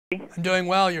I'm doing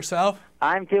well. Yourself?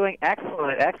 I'm doing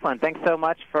excellent, excellent. Thanks so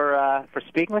much for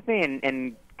speaking with me,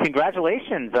 and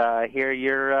congratulations.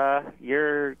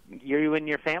 You and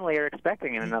your family are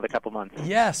expecting in another couple months.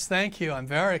 Yes, thank you. I'm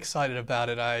very excited about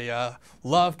it. I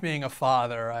love being a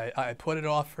father. I put it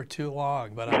off for too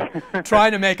long, but I'm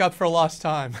trying to make up for lost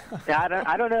time.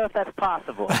 I don't know if that's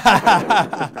possible.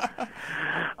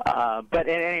 But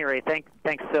at any rate,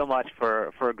 thanks so much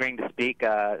for agreeing to speak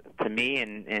to me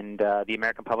and the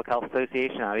American Public Health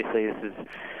Association. Obviously,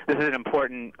 this is an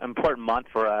important month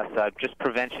for us, just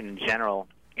prevention in general,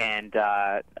 and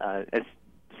as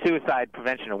Suicide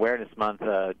Prevention Awareness Month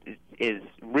is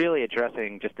really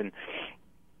addressing just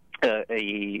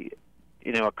a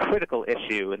critical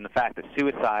issue in the fact that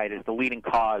suicide is the leading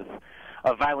cause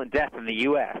of violent death in the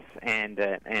U.S.,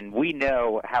 and we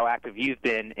know how active you've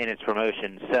been in its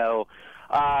promotion. So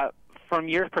from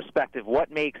your perspective,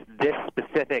 what makes this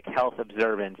specific health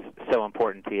observance so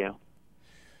important to you?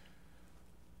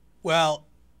 Well,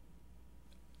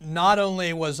 not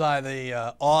only was I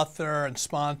the author and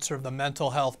sponsor of the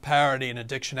Mental Health Parity and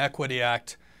Addiction Equity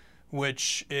Act,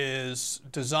 which is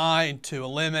designed to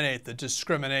eliminate the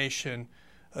discrimination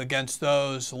against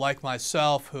those like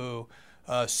myself who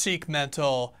seek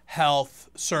mental health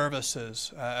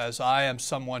services, as I am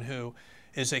someone who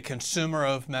is a consumer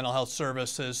of mental health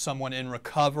services, someone in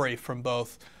recovery from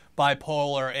both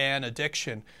bipolar and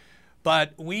addiction.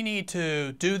 But we need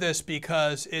to do this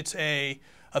because it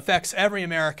affects every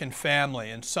American family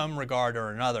in some regard or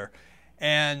another.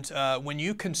 And when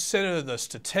you consider the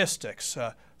statistics,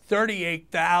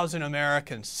 38,000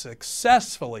 Americans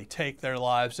successfully take their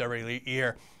lives every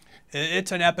year.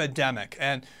 It's an epidemic.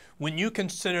 And when you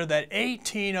consider that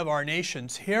 18 of our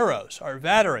nation's heroes, our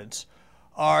veterans,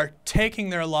 are taking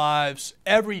their lives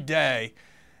every day,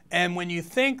 and when you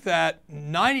think that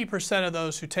 90% of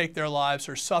those who take their lives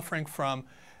are suffering from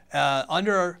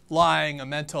underlying a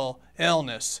mental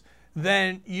illness,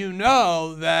 then you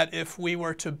know that if we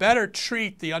were to better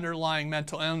treat the underlying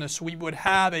mental illness, we would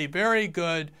have a very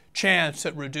good chance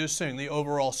at reducing the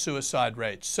overall suicide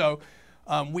rate. So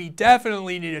we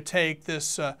definitely need to take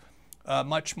this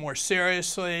much more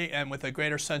seriously and with a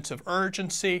greater sense of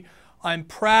urgency. I'm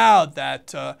proud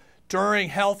that during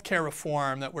healthcare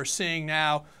reform that we're seeing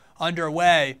now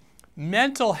underway,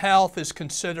 mental health is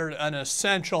considered an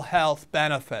essential health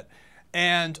benefit.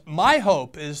 And my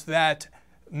hope is that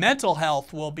mental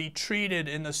health will be treated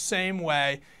in the same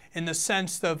way in the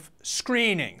sense of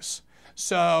screenings.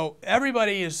 So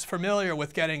everybody is familiar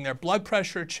with getting their blood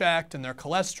pressure checked and their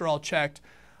cholesterol checked.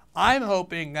 I'm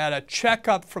hoping that a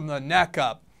checkup from the neck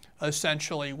up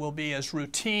essentially will be as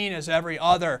routine as every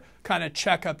other kind of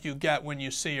checkup you get when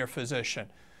you see your physician.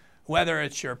 Whether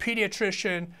it's your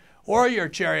pediatrician or your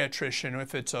geriatrician,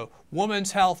 if it's a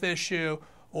woman's health issue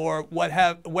or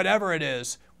whatever it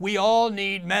is, we all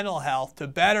need mental health to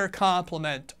better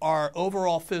complement our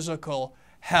overall physical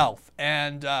health.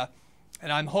 And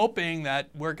I'm hoping that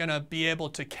we're going to be able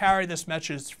to carry this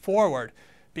message forward,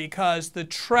 because the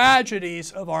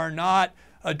tragedies of our not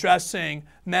addressing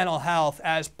mental health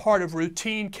as part of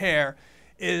routine care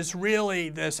is really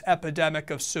this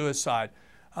epidemic of suicide.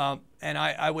 And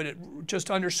I would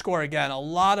just underscore again, a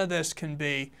lot of this can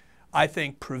be, I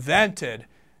think, prevented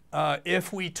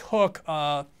if we took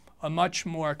a much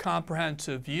more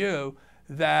comprehensive view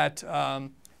that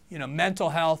mental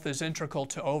health is integral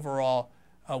to overall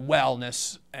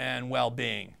wellness and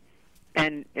well-being.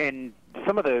 And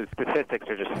some of those statistics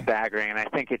are just staggering, and I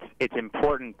think it's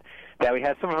important that we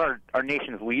have some of our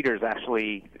nation's leaders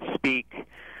actually speak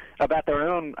about their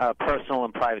own personal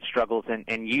and private struggles,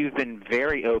 and you've been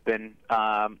very open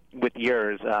with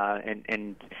yours,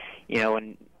 and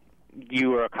you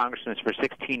were a congressman for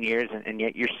 16 years, and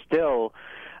yet you're still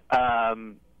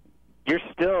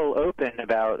open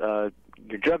about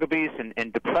your drug abuse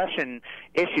and depression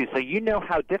issues, so you know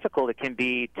how difficult it can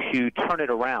be to turn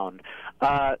it around.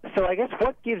 So I guess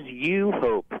what gives you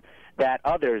hope that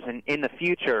others in the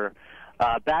future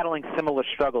battling similar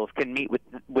struggles can meet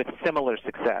with similar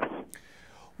success?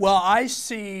 Well, I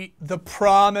see the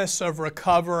promise of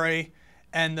recovery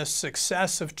and the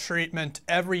success of treatment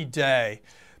every day,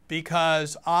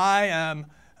 because I am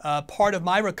part of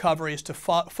my recovery is to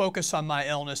focus on my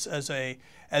illness as a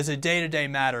day-to-day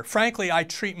matter. Frankly, I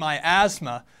treat my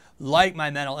asthma like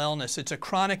my mental illness. It's a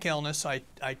chronic illness. I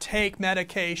take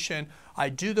medication. I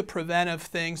do the preventive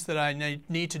things that I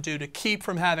need to do to keep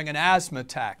from having an asthma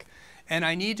attack. And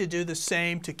I need to do the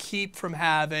same to keep from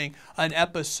having an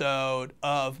episode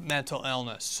of mental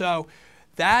illness. So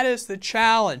that is the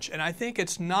challenge. And I think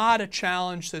it's not a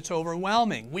challenge that's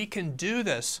overwhelming. We can do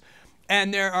this.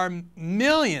 And there are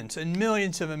millions and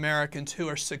millions of Americans who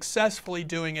are successfully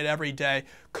doing it every day,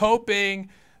 coping,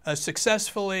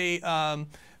 successfully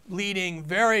leading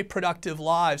very productive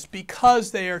lives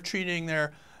because they are treating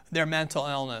their mental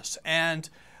illness. And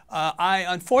I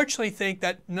unfortunately think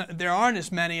that there aren't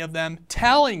as many of them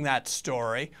telling that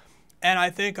story. And I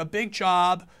think a big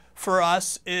job for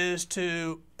us is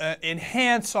to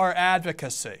enhance our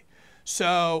advocacy.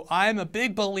 So I'm a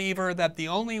big believer that the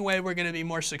only way we're going to be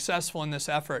more successful in this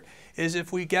effort is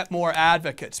if we get more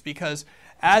advocates, because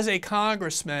as a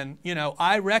congressman,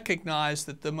 I recognize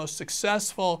that the most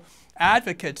successful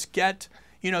advocates get,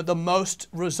 the most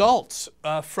results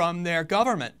from their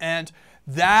government. And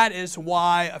that is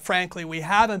why, frankly, we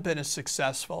haven't been as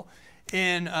successful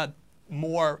in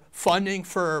more funding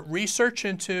for research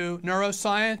into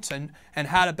neuroscience and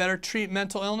how to better treat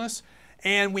mental illness.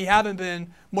 And we haven't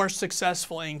been more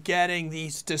successful in getting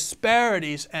these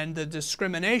disparities and the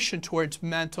discrimination towards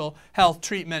mental health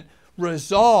treatment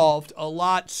resolved a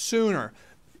lot sooner.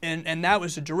 And that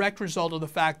was a direct result of the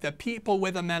fact that people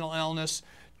with a mental illness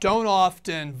don't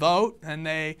often vote,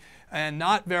 and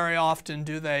not very often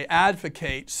do they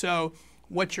advocate. So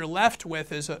what you're left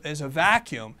with is a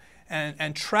vacuum.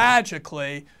 And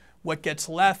tragically, what gets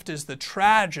left is the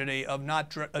tragedy of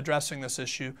not addressing this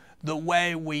issue the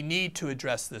way we need to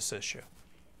address this issue.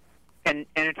 And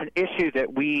it's an issue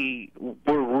that we're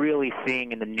really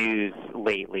seeing in the news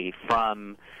lately,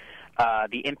 from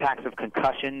the impacts of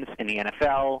concussions in the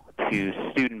NFL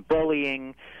to student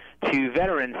bullying to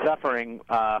veterans suffering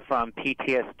from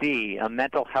PTSD.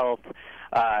 Mental health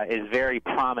is very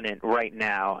prominent right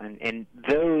now, and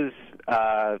those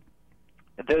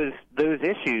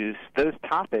issues, those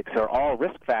topics, are all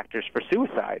risk factors for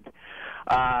suicide.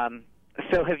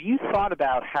 So have you thought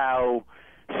about how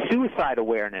suicide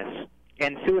awareness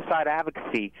and suicide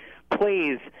advocacy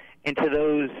plays into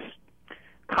those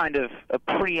kind of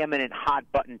preeminent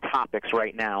hot-button topics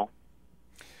right now?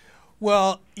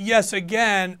 Well, yes,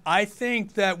 again, I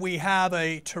think that we have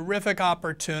a terrific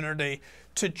opportunity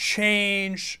to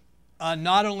change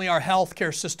not only our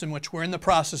healthcare system, which we're in the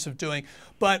process of doing,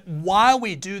 but while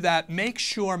we do that, make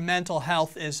sure mental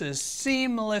health is as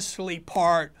seamlessly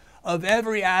part of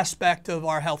every aspect of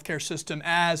our healthcare system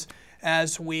as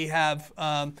we have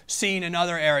seen in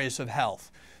other areas of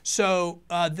health. So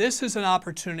this is an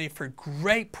opportunity for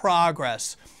great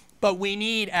progress, but we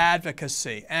need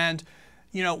advocacy. And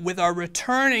with our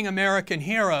returning American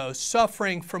heroes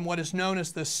suffering from what is known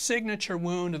as the signature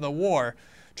wound of the war,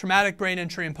 traumatic brain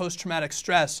injury and post-traumatic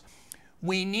stress,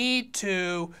 we need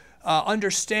to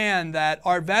understand that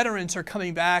our veterans are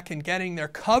coming back and getting their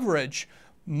coverage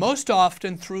most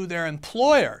often through their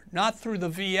employer, not through the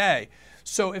VA.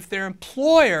 So if their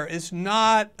employer is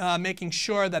not making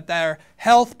sure that their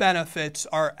health benefits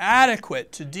are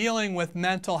adequate to dealing with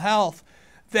mental health,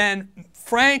 then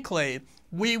frankly,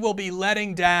 we will be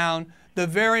letting down the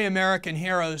very American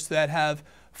heroes that have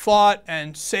fought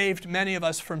and saved many of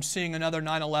us from seeing another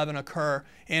 9/11 occur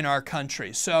in our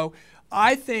country. So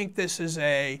I think this is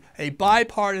a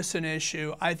bipartisan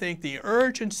issue. I think the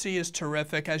urgency is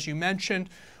terrific. As you mentioned,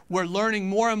 we're learning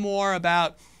more and more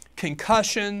about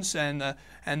concussions, and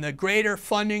the greater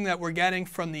funding that we're getting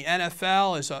from the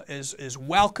NFL is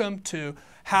welcome to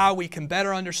how we can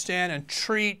better understand and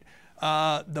treat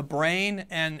the brain,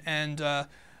 and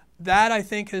that, I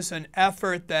think, is an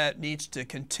effort that needs to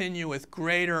continue with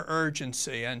greater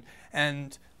urgency.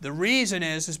 And the reason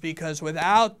is because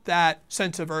without that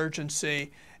sense of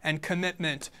urgency and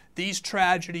commitment, these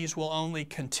tragedies will only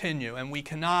continue, and we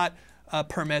cannot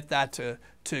permit that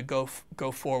to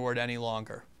go forward any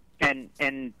longer. And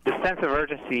the sense of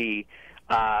urgency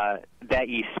that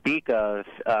you speak of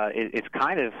is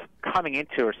kind of coming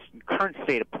into a current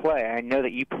state of play. I know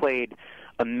that you played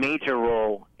a major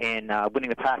role in winning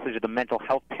the passage of the Mental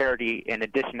Health Parity and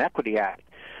Addiction Equity Act,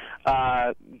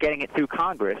 getting it through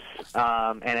Congress,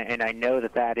 and I know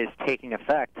that is taking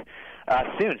effect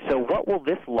soon. So what will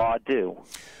this law do?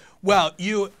 Well,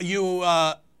 you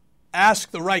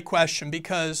ask the right question,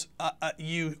 because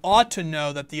you ought to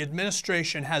know that the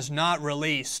administration has not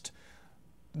released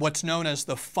what's known as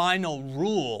the final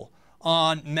rule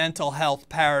on mental health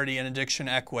parity and addiction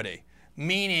equity,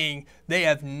 meaning they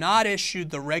have not issued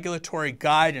the regulatory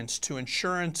guidance to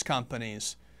insurance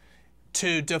companies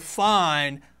to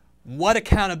define what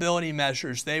accountability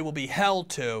measures they will be held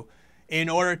to in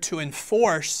order to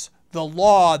enforce the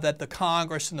law that the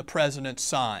Congress and the President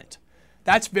signed.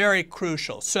 That's very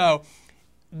crucial. So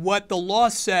what the law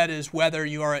said is whether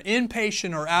you are an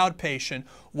inpatient or outpatient,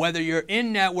 whether you're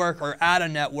in network or out of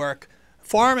network,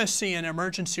 pharmacy and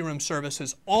emergency room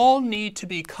services all need to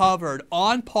be covered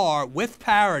on par with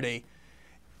parity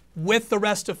with the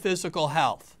rest of physical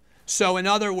health. So in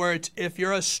other words, if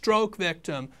you're a stroke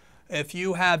victim, if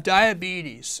you have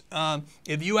diabetes,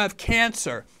 if you have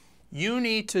cancer, you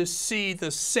need to see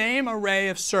the same array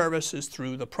of services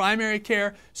through the primary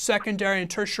care, secondary, and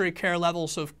tertiary care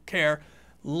levels of care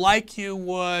like you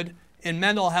would in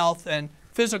mental health, and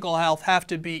physical health have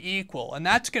to be equal. And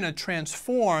that's going to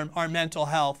transform our mental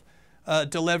health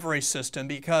delivery system,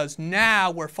 because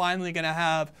now we're finally going to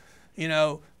have, you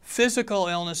know, physical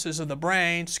illnesses of the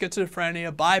brain,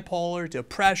 schizophrenia, bipolar,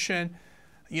 depression.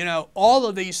 You know, all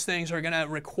of these things are going to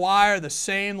require the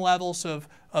same levels of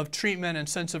treatment and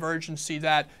sense of urgency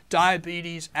that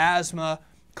diabetes, asthma,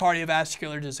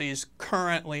 cardiovascular disease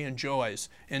currently enjoys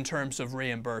in terms of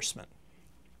reimbursement.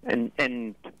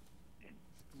 And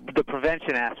the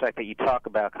prevention aspect that you talk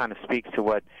about kind of speaks to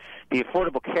what the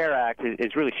Affordable Care Act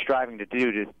is really striving to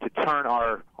do, to turn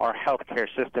our healthcare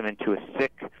system into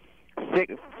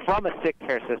from a sick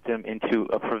care system into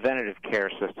a preventative care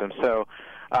system. So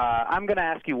I'm going to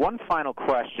ask you one final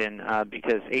question,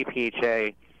 because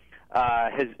APHA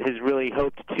has really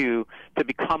hoped to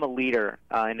become a leader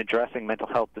in addressing mental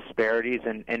health disparities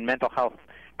and mental health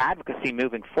advocacy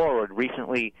moving forward.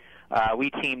 Recently, we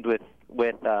teamed with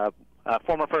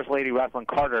former First Lady Rosalynn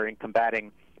Carter in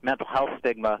combating mental health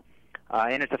stigma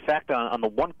and its effect on the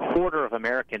 1/4 of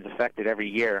Americans affected every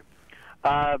year.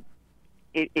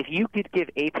 If you could give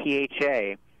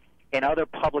APHA and other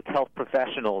public health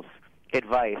professionals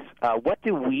advice, what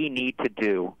do we need to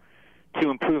do to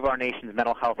improve our nation's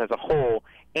mental health as a whole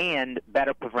and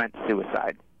better prevent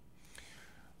suicide?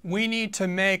 We need to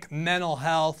make mental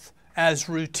health as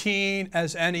routine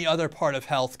as any other part of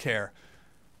healthcare,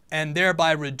 and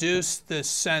thereby reduce this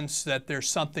sense that there's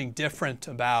something different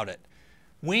about it.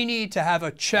 We need to have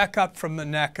a checkup from the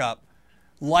neck up,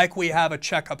 like we have a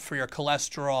checkup for your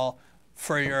cholesterol,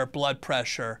 for your blood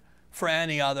pressure, for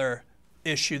any other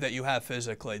issue that you have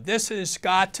physically. This has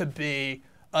got to be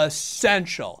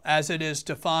essential, as it is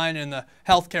defined in the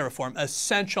healthcare reform,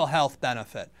 essential health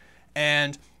benefit.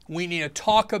 And we need to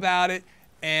talk about it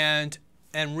and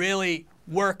really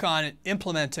work on it,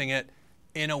 implementing it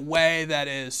in a way that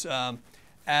is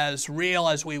as real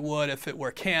as we would if it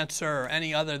were cancer or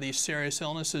any other of these serious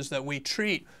illnesses that we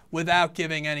treat without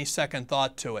giving any second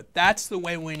thought to it. That's the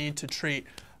way we need to treat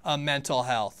mental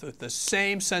health, with the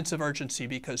same sense of urgency,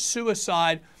 because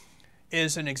suicide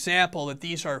is an example that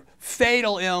these are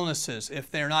fatal illnesses if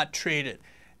they're not treated.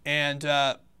 And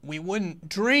we wouldn't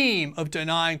dream of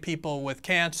denying people with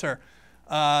cancer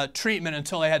treatment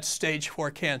until they had stage 4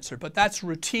 cancer. But that's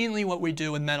routinely what we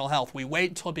do in mental health. We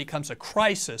wait until it becomes a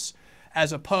crisis,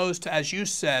 as opposed to, as you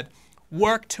said,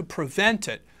 work to prevent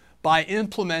it by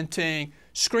implementing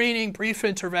screening, brief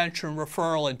intervention,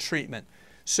 referral, and treatment.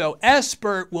 So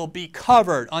SBIRT will be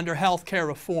covered under healthcare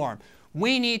reform.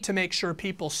 We need to make sure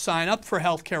people sign up for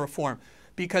healthcare reform,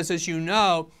 because, as you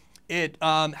know, it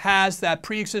has that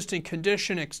pre-existing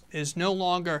condition is no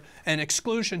longer an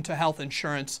exclusion to health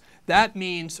insurance. That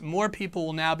means more people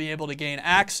will now be able to gain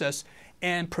access,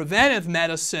 and preventive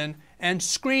medicine and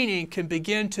screening can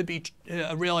begin to be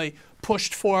really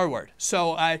pushed forward.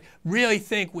 So I really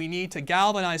think we need to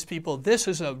galvanize people. This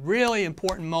is a really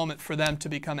important moment for them to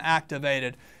become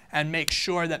activated and make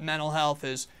sure that mental health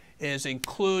is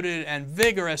included and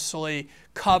vigorously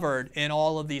covered in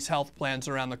all of these health plans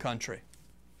around the country.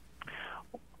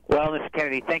 Well, Mr.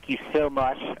 Kennedy, thank you so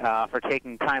much for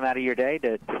taking time out of your day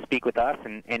to speak with us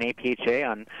and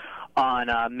APHA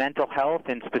on mental health,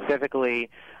 and specifically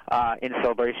in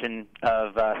celebration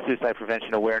of Suicide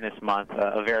Prevention Awareness Month,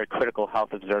 a very critical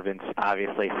health observance,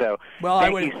 obviously. So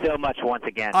thank you so much once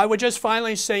again. I would just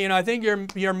finally say, I think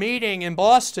you're meeting in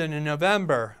Boston in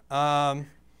November.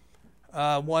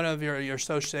 One of your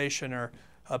association or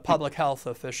public health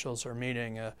officials are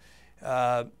meeting.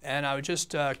 And I would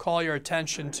just call your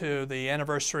attention to the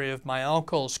anniversary of my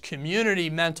uncle's Community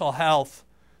Mental Health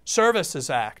Services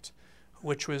Act,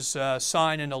 which was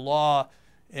signed into law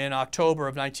in October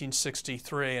of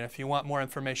 1963. And if you want more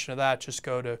information of that, just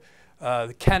go to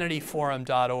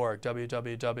thekennedyforum.org,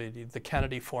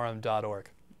 www.thekennedyforum.org.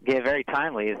 Yeah, very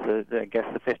timely. It's, I guess,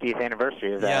 the 50th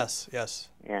anniversary of that. Yes, yes.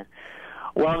 Yeah.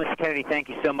 Well, Mr. Kennedy, thank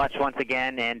you so much once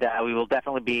again, and we will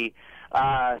definitely be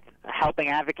helping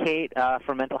advocate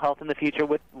for mental health in the future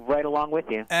right along with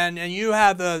you. And you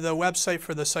have the website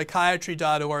for the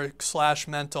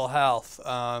psychiatry.org/mental health,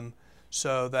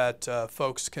 so that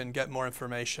folks can get more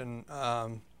information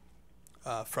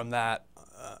from that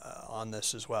on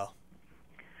this as well.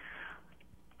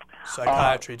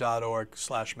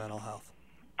 Psychiatry.org/mental health.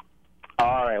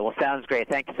 All right. Well, sounds great.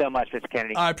 Thank you so much, Mr.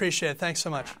 Kennedy. I appreciate it. Thanks so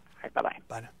much. All right, bye-bye.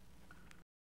 Bye now.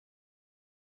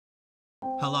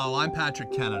 Hello, I'm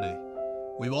Patrick Kennedy.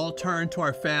 We've all turned to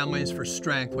our families for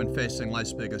strength when facing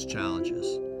life's biggest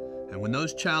challenges. And when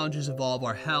those challenges involve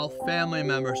our health, family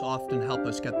members often help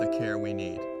us get the care we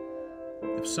need.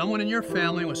 If someone in your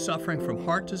family was suffering from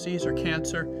heart disease or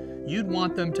cancer, you'd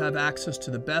want them to have access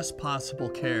to the best possible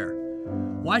care.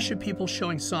 Why should people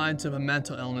showing signs of a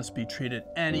mental illness be treated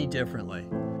any differently?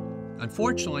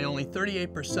 Unfortunately, only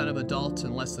 38% of adults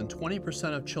and less than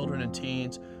 20% of children and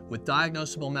teens with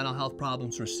diagnosable mental health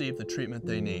problems receive the treatment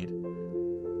they need.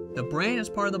 The brain is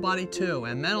part of the body too,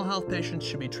 and mental health patients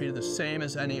should be treated the same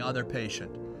as any other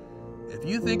patient. If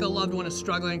you think a loved one is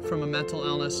struggling from a mental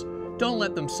illness, don't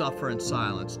let them suffer in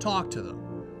silence. Talk to them.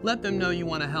 Let them know you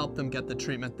want to help them get the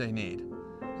treatment they need.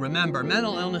 Remember,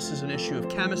 mental illness is an issue of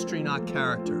chemistry, not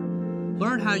character.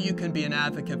 Learn how you can be an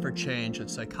advocate for change at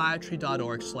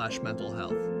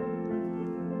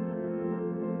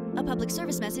psychiatry.org/mentalhealth. A public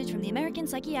service message from the American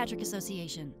Psychiatric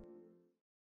Association.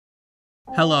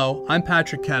 Hello, I'm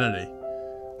Patrick Kennedy.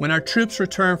 When our troops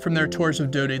return from their tours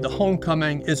of duty, the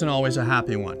homecoming isn't always a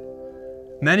happy one.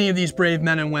 Many of these brave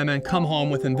men and women come home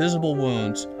with invisible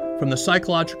wounds from the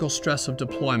psychological stress of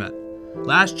deployment.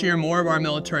 Last year, more of our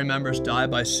military members died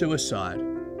by suicide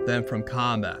than from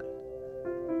combat.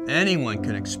 Anyone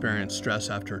can experience stress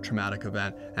after a traumatic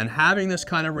event, and having this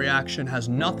kind of reaction has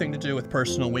nothing to do with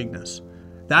personal weakness.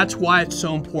 That's why it's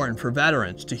so important for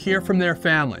veterans to hear from their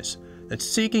families that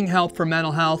seeking help for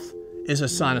mental health is a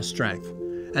sign of strength.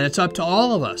 And it's up to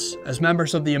all of us, as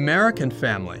members of the American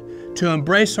family, to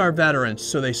embrace our veterans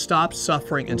so they stop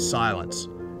suffering in silence.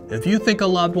 If you think a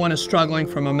loved one is struggling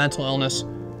from a mental illness,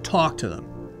 talk to them.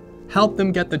 Help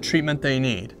them get the treatment they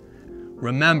need.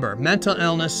 Remember, mental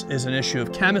illness is an issue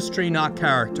of chemistry, not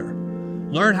character.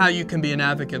 Learn how you can be an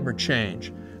advocate for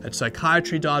change at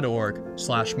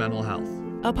psychiatry.org/mentalhealth.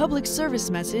 A public service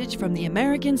message from the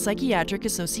American Psychiatric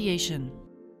Association.